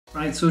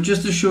Right, so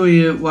just to show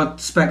you what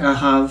spec I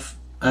have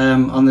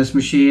on this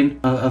machine,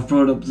 I've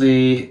brought up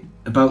the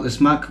About This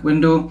Mac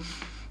window.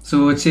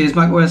 So it says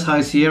macOS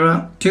High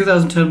Sierra.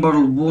 2010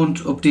 model won't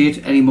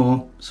update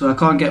anymore, so I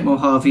can't get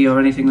Mojave or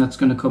anything that's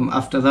going to come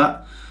after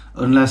that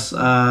unless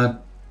I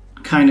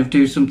kind of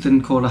do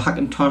something called a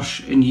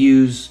Hackintosh and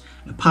use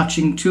a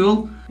patching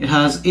tool. It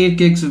has 8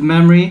 gigs of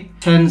memory,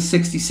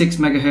 1066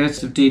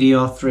 megahertz of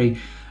DDR3.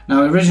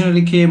 Now it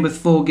originally came with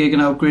 4 gig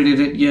and I upgraded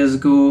it years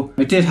ago.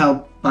 It did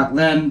help back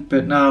then,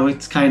 but now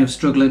it's kind of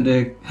struggling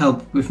to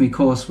help with my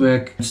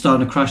coursework. It's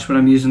starting to crash when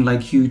I'm using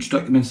like huge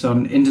documents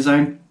on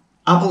InDesign.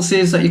 Apple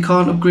says that you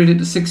can't upgrade it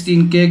to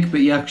 16 gig, but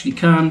you actually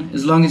can,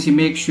 as long as you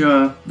make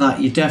sure that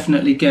you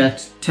definitely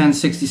get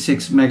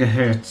 1066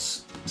 megahertz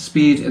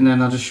speed. And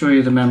then I'll just show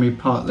you the memory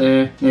part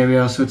there. There we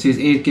are, so it says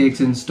 8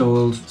 gigs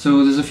installed.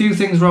 So there's a few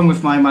things wrong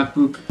with my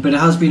MacBook, but it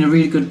has been a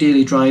really good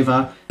daily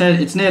driver.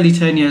 It's nearly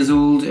 10 years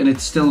old and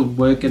it's still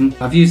working.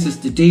 I've used this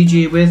to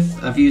DJ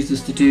with, I've used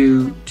this to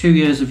do 2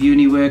 years of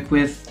uni work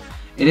with.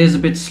 It is a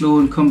bit slow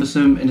and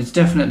cumbersome and it's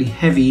definitely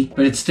heavy,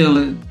 but it's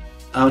still,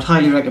 I would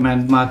highly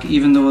recommend Mac,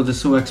 even though they're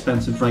so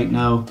expensive right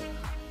now.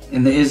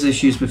 And there is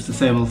issues with the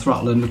thermal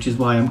throttling, which is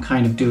why I'm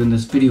kind of doing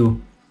this video.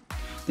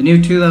 The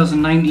new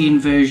 2019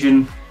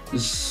 version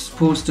is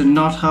supposed to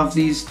not have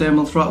these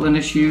thermal throttling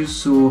issues,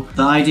 so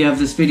the idea of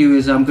this video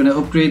is I'm going to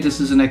upgrade this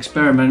as an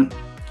experiment,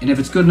 and if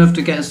it's good enough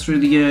to get us through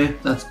the year,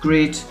 that's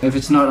great. If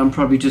it's not, I'm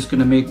probably just going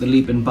to make the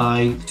leap and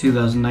buy the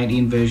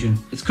 2019 version.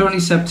 It's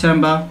currently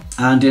September,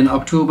 and in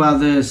October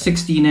the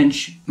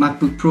 16-inch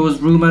MacBook Pro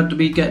is rumoured to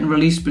be getting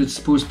released, but it's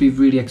supposed to be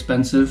really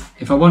expensive.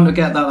 If I want to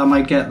get that, I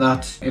might get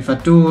that. If I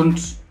don't,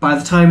 by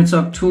the time it's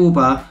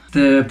October,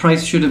 the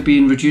price should have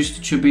been reduced.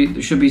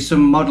 There should be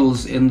some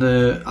models in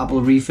the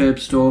Apple Refurb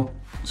store.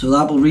 So the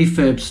Apple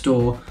Refurb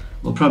store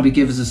will probably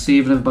give us a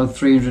saving of about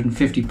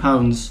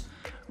 £350,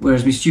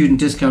 whereas my student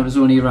discount is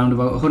only around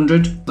about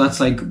 100.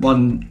 That's like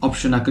one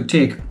option I could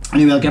take.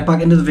 Anyway, I'll get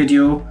back into the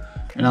video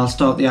and I'll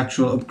start the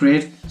actual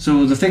upgrade.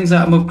 So the things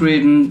that I'm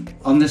upgrading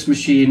on this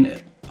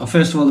machine are,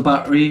 first of all, the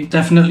battery,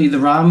 definitely the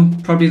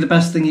RAM. Probably the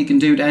best thing you can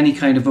do to any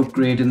kind of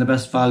upgrade and the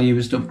best value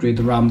is to upgrade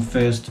the RAM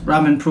first.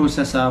 RAM and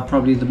processor are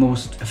probably the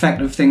most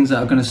effective things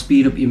that are going to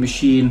speed up your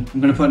machine.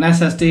 I'm going to put an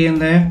SSD in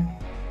there.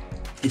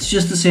 It's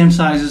just the same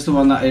size as the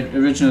one that it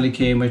originally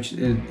came, which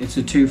it's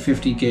a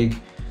 250 gig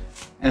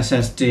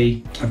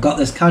SSD. I've got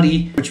this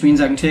Caddy, which means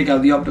I can take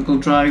out the optical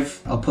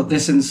drive. I'll put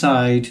this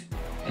inside,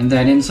 and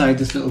then inside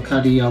this little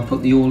Caddy I'll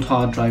put the old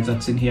hard drive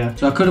that's in here.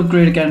 So I could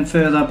upgrade again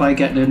further by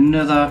getting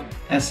another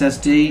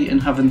SSD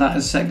and having that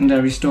as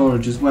secondary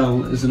storage as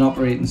well as an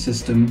operating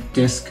system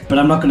disk, but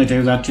I'm not going to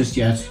do that just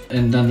yet.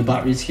 And then the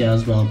battery's here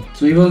as well.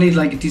 So you will need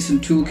like a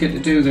decent toolkit to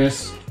do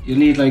this. You'll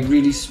need like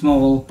really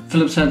small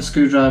Phillips head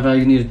screwdriver,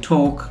 you need a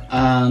torque,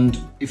 and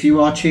if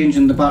you are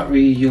changing the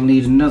battery you'll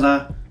need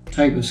another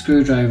type of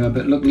screwdriver,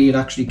 but luckily it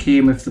actually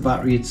came with the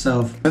battery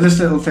itself. But this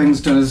little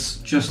thing's done us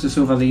justice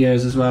over the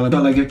years as well. I've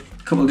got like a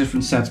couple of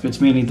different sets, but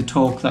it's mainly the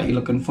torque that you're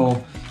looking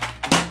for.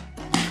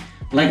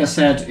 Like I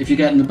said, if you're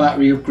getting the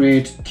battery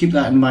upgrade, keep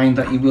that in mind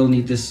that you will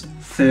need this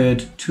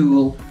third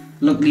tool.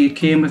 Luckily it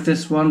came with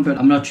this one, but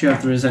I'm not sure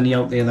if there is any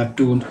out there that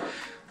don't.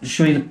 I'll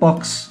show you the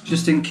box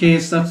just in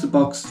case. That's the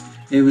box.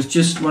 It was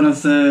just one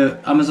of the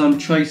Amazon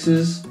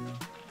choices.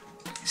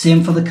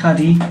 Same for the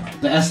Caddy.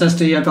 The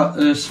SSD, I got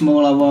a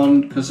smaller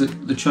one because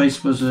the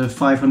choice was a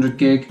 500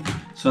 gig.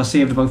 So I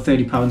saved about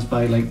 £30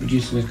 by like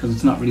reducing it because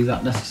it's not really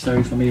that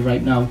necessary for me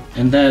right now.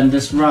 And then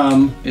this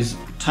RAM is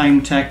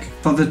Time Tech.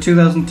 For the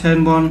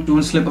 2010 one,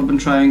 don't slip up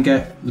and try and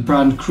get the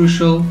brand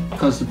Crucial,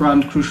 because the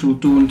brand Crucial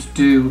don't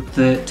do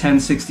the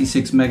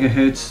 1066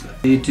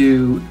 megahertz. They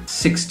do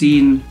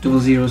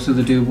 1600, so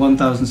they do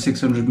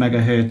 1600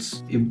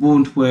 megahertz. It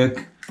won't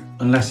work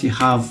unless you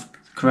have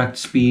correct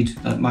speed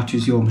that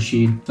matches your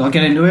machine. So I'll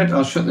get into it,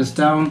 I'll shut this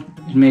down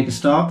and make a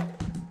start.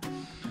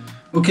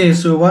 Okay,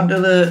 so on to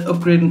the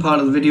upgrading part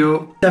of the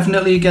video.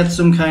 Definitely get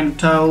some kind of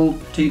towel,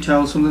 tea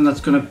towel, something that's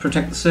going to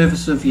protect the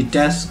surface of your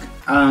desk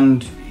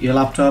and your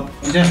laptop.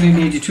 You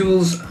definitely need your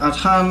tools at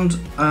hand,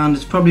 and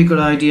it's probably a good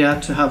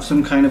idea to have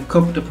some kind of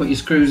cup to put your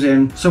screws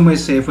in, somewhere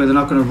safe where they're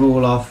not going to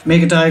roll off.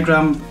 Make a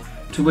diagram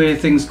to where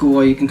things go,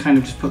 or you can kind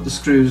of just put the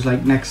screws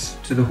like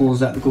next to the holes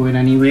that they go in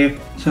anyway.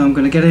 So I'm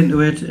going to get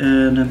into it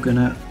and I'm going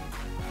to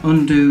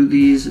undo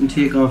these and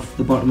take off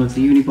the bottom of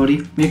the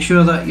unibody. Make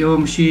sure that your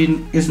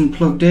machine isn't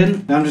plugged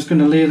in. I'm just going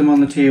to lay them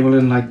on the table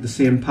in like the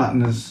same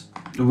pattern as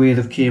the way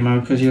they've came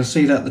out, because you'll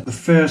see that the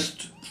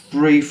first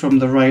 3 from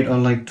the right are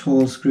like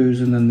tall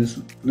screws, and then this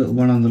little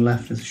one on the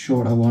left is a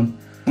shorter one.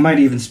 I might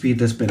even speed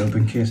this bit up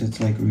in case it's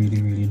like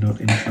really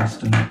not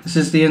interesting. This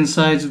is the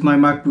insides of my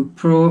MacBook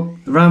Pro.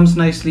 The RAM's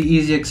nicely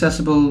easy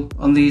accessible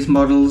on these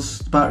models,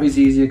 the battery's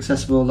easy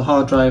accessible, the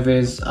hard drive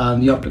is,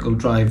 and the optical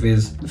drive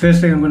is. The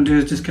first thing I'm going to do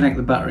is disconnect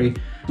the battery.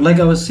 Like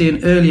I was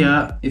saying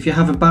earlier, if you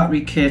have a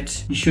battery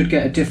kit, you should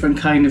get a different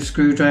kind of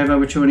screwdriver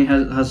which only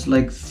has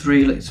like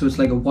 3, so it's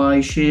like a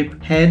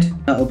Y-shape head.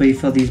 That'll be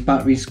for these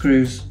battery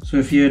screws. So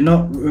if you're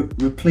not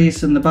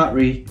replacing the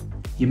battery,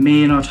 you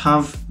may not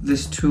have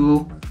this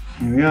tool.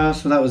 Here we are,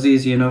 so that was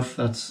easy enough.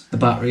 That's the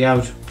battery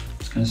out.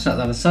 Just going to set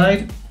that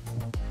aside.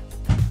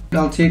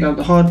 I'll take out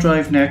the hard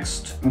drive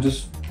next. I'll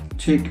just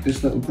take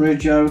this little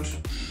bridge out.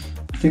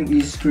 I think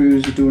these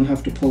screws, you don't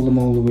have to pull them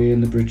all the way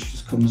and the bridge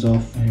just comes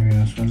off. There we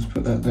are, so I'll just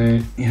put that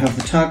there. You have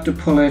the tag to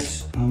pull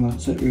it, and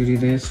that's it really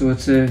there. So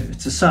it's a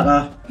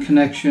SATA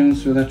connection,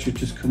 so that should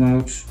just come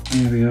out.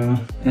 There we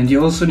are. And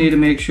you also need to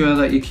make sure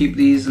that you keep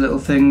these little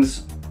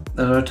things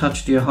that are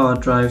attached to your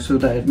hard drive so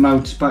that it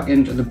mounts back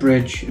into the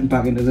bridge and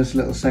back into this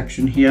little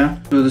section here.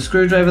 So the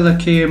screwdriver that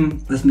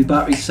came with my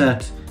battery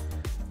set,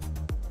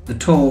 the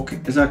torque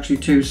is actually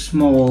too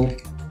small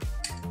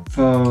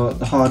for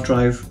the hard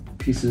drive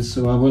pieces,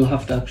 so I will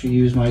have to actually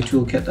use my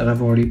toolkit that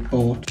I've already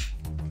bought.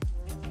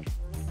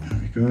 There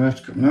we go,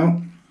 that's coming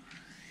out.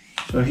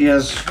 So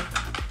here's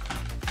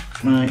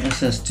my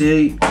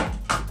SSD.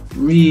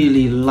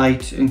 Really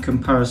light in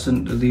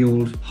comparison to the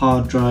old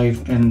hard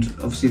drive, and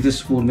obviously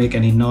this won't make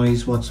any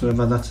noise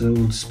whatsoever. That's an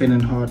old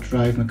spinning hard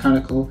drive,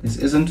 mechanical. This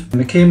isn't.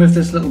 And it came with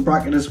this little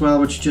bracket as well,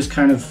 which just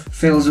kind of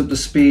fills up the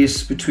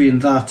space between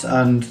that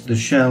and the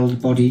shelled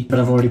body, but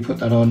I've already put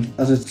that on.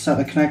 As a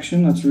SATA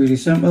connection, that's really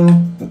simple.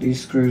 Put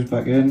these screws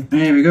back in.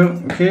 There we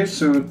go. Okay,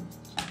 so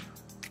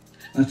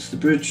that's the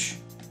bridge.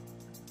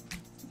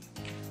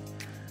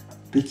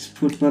 Bits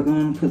put back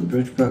on, put the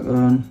bridge back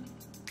on.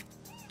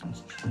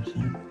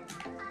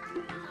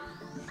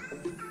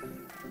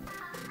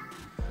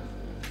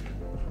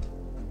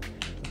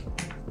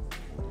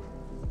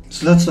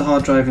 So that's the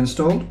hard drive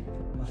installed.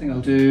 I think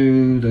I'll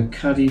do the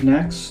Caddy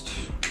next,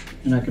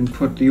 and I can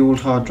put the old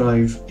hard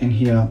drive in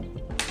here.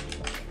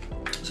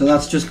 So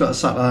that's just got a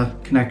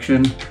SATA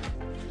connection.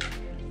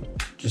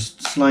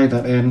 Just slide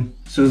that in.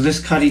 So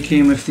this Caddy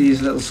came with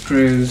these little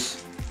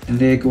screws, and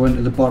they go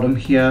into the bottom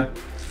here.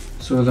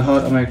 So the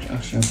hard,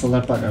 I'll pull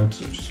that back out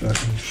so just so I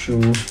can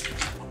show.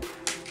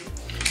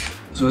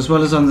 So as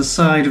well as on the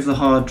side of the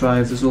hard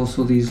drive, there's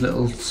also these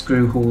little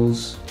screw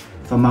holes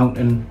for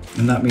mounting,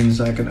 and that means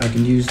I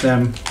can use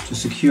them to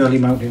securely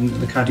mount into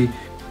the Caddy.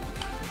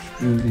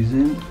 Screw these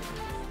in.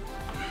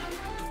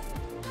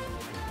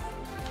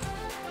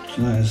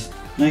 So that is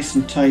nice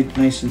and tight,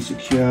 nice and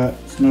secure.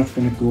 It's not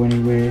going to go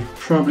anywhere.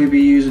 Probably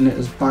be using it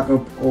as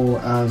backup or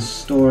as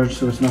storage,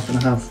 so it's not going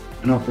to have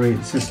an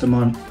operating system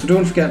on. So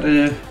don't forget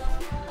to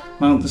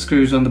mount the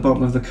screws on the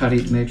bottom of the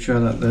Caddy to make sure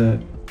that the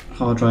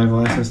hard drive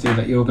or SSD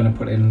that you're going to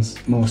put in is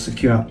more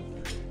secure.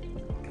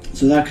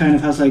 So that kind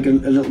of has like a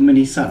little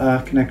mini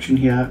SATA connection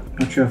here.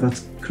 Not sure if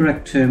that's the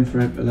correct term for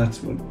it, but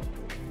that's what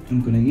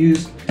I'm going to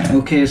use.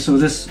 Okay, so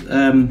this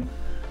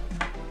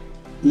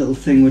little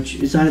thing, which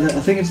is either,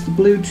 I think it's the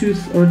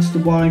Bluetooth or it's the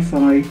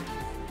Wi-Fi.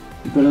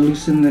 You've got to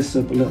loosen this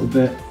up a little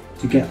bit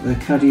to get the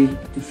Caddy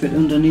to fit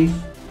underneath.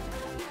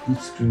 And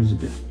it screws a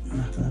bit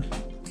like that.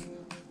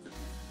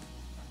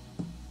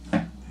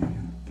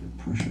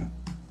 Pressure.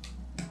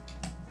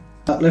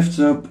 That lifts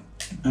up,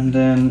 and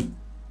then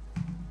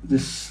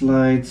this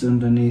slides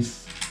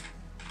underneath.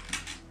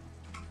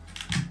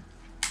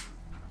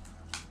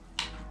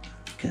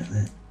 Get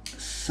the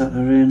SATA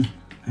in,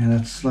 and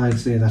that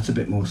slides there. That's a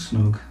bit more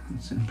snug.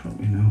 That's in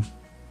probably now.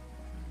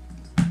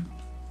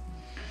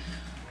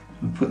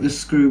 I'll put this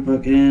screw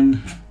back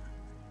in.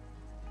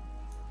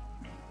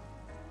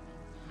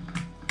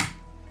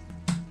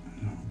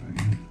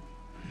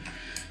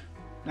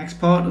 Next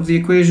part of the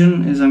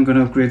equation is I'm going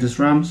to upgrade this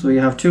RAM. So you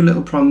have two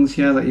little prongs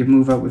here that you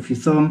move out with your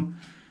thumb,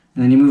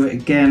 and then you move it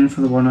again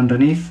for the one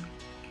underneath,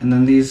 and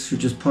then these should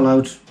just pull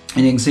out,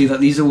 and you can see that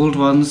these old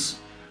ones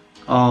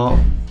are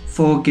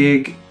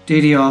 4GB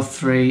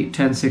DDR3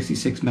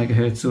 1066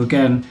 MHz. So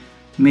again,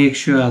 make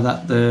sure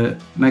that the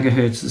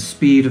megahertz, the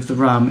speed of the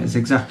RAM, is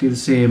exactly the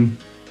same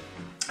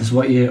as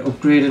what you're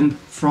upgrading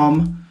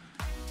from,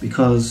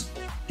 because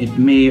it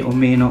may or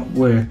may not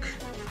work.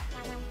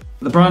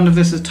 The brand of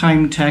this is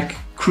Timetech.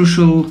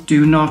 Crucial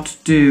do not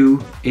do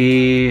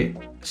a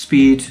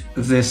speed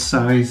of this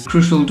size.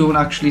 Crucial don't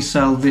actually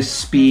sell this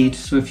speed,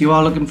 so if you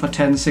are looking for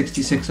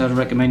 1066, I'd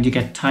recommend you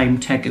get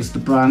Timetech as the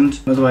brand.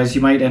 Otherwise you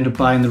might end up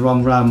buying the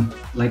wrong RAM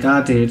like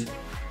I did.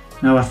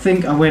 Now I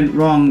think I went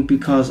wrong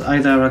because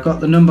either I got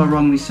the number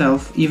wrong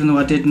myself, even though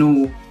I did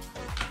know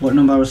what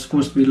number I was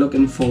supposed to be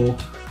looking for,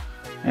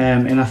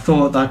 and I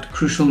thought that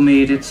Crucial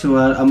made it, so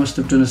I must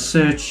have done a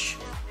search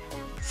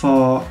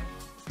for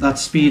that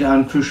speed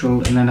and Crucial,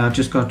 and then I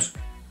just got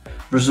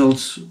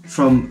results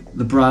from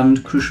the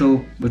brand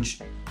Crucial which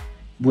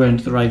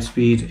weren't the right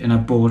speed, and I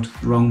bought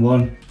the wrong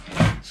one.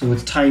 So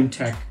it's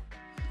Timetech.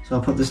 So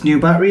I'll put this new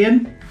battery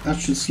in. That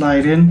should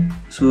slide in.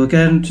 So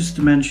again, just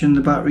to mention,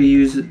 the battery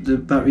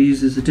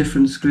uses a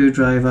different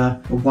screwdriver,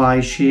 a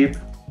Y shape.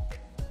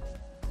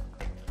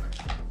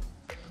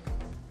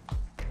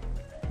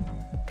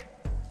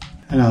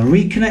 And I'll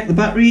reconnect the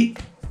battery.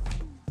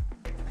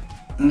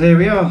 And there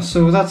we are.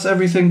 So that's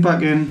everything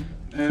back in.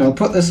 So I'll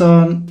put this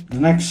on. The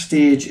next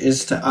stage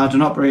is to add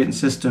an operating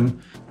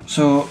system.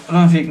 So I don't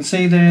know if you can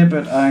see there,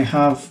 but I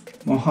have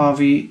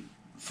Mojave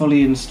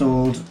fully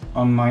installed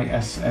on my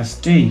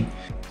SSD.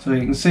 So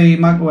you can see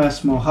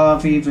macOS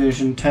Mojave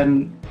version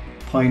 10.1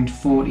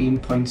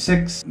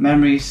 5.14.6,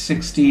 memory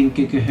 16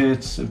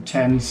 gigahertz of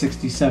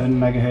 1067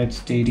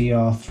 megahertz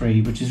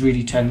DDR3, which is really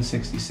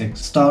 1066.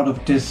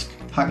 Startup disk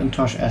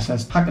Hackintosh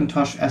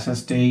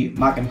SSD,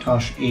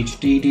 Macintosh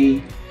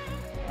HDD,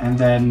 and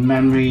then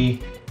memory.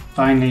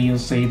 Finally, you'll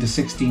see the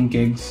 16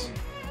 gigs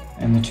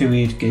and the 2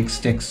 8-gig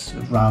sticks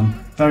of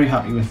RAM. Very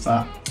happy with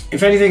that.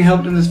 If anything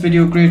helped in this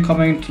video, great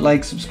comment,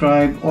 like,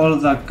 subscribe, all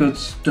of that good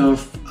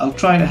stuff. I'll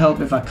try to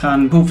help if I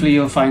can. Hopefully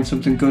you'll find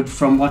something good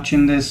from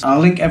watching this. I'll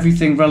link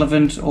everything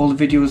relevant, all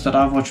the videos that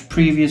I've watched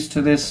previous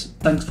to this.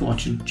 Thanks for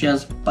watching.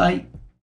 Cheers. Bye.